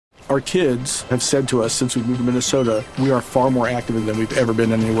Our kids have said to us since we moved to Minnesota, we are far more active than we've ever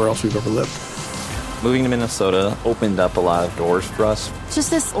been anywhere else we've ever lived. Moving to Minnesota opened up a lot of doors for us.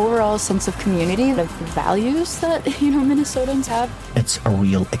 Just this overall sense of community, the values that, Minnesotans have. It's a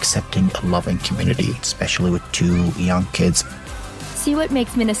real accepting, loving community, especially with 2 young kids. See what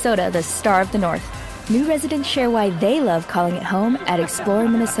makes Minnesota the star of the North. New residents share why they love calling it home at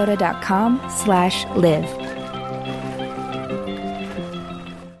exploreminnesota.com/live.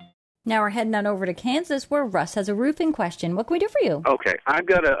 Now we're heading on over to Kansas, where Russ has a roofing question. What can we do for you? Okay, I've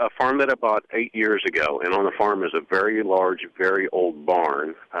got a farm that I bought 8 years ago, and on the farm is a very large, very old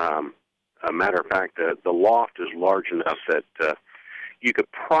barn. A matter of fact, the loft is large enough that you could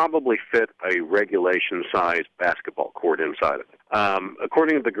probably fit a regulation-sized basketball court inside of it.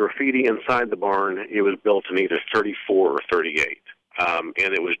 According to the graffiti inside the barn, it was built in either 34 or 38.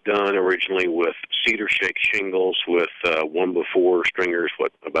 And it was done originally with cedar shake shingles with 1x4 stringers,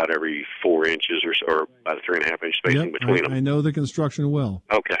 about every 4 inches or about a 3.5 inch spacing between them. I know the construction well.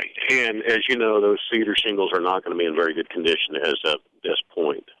 Okay, and as you know, those cedar shingles are not going to be in very good condition as of this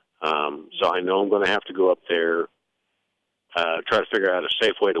point. So I know I'm going to have to go up there, try to figure out a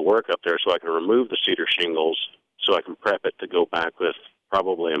safe way to work up there so I can remove the cedar shingles so I can prep it to go back with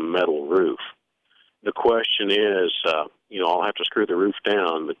probably a metal roof. The question is, I'll have to screw the roof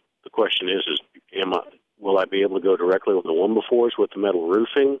down, but the question is will I be able to go directly with the 1x4s with the metal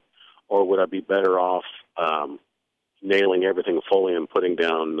roofing, or would I be better off nailing everything fully and putting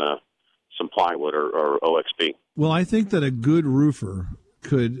down some plywood or OXP? Well, I think that a good roofer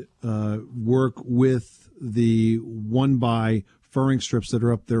could work with the 1x furring strips that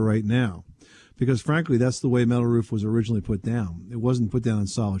are up there right now. Because, frankly, that's the way metal roof was originally put down. It wasn't put down on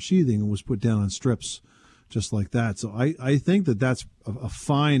solid sheathing. It was put down on strips just like that. So I think that that's a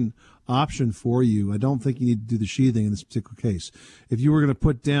fine option for you. I don't think you need to do the sheathing in this particular case. If you were going to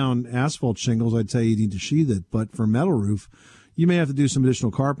put down asphalt shingles, I'd say you need to sheathe it. But for metal roof, you may have to do some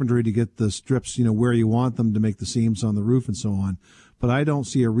additional carpentry to get the strips, where you want them to make the seams on the roof and so on. But I don't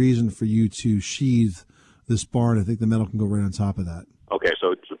see a reason for you to sheathe this barn. I think the metal can go right on top of that. Okay,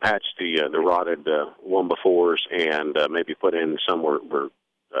 so to patch the rotted 1x4s and maybe put in somewhere where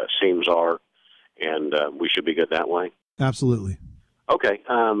seams are, and we should be good that way? Absolutely. Okay.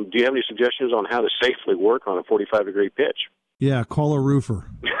 Do you have any suggestions on how to safely work on a 45-degree pitch? Yeah, call a roofer.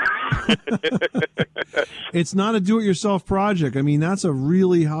 It's not a do-it-yourself project. I mean, that's a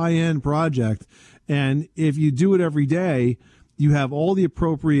really high-end project, and if you do it every day, you have all the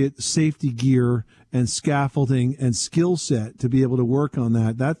appropriate safety gear and scaffolding and skill set to be able to work on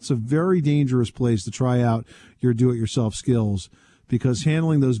that. That's a very dangerous place to try out your do-it-yourself skills, because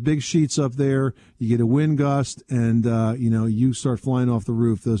handling those big sheets up there, you get a wind gust and, you start flying off the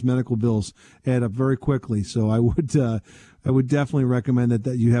roof. Those medical bills add up very quickly. So I would definitely recommend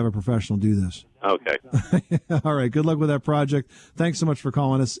that you have a professional do this. Okay. All right. Good luck with that project. Thanks so much for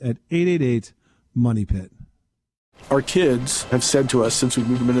calling us at 888-MONEY-PIT. Our kids have said to us since we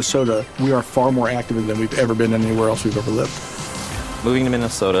moved to Minnesota, we are far more active than we've ever been anywhere else we've ever lived. Moving to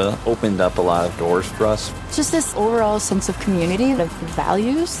Minnesota opened up a lot of doors for us. Just this overall sense of community, the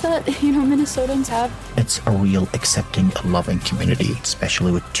values that, Minnesotans have. It's a real accepting, loving community,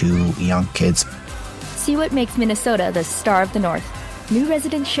 especially with 2 young kids. See what makes Minnesota the star of the North. New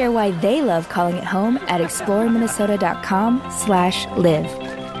residents share why they love calling it home at exploreminnesota.com/live.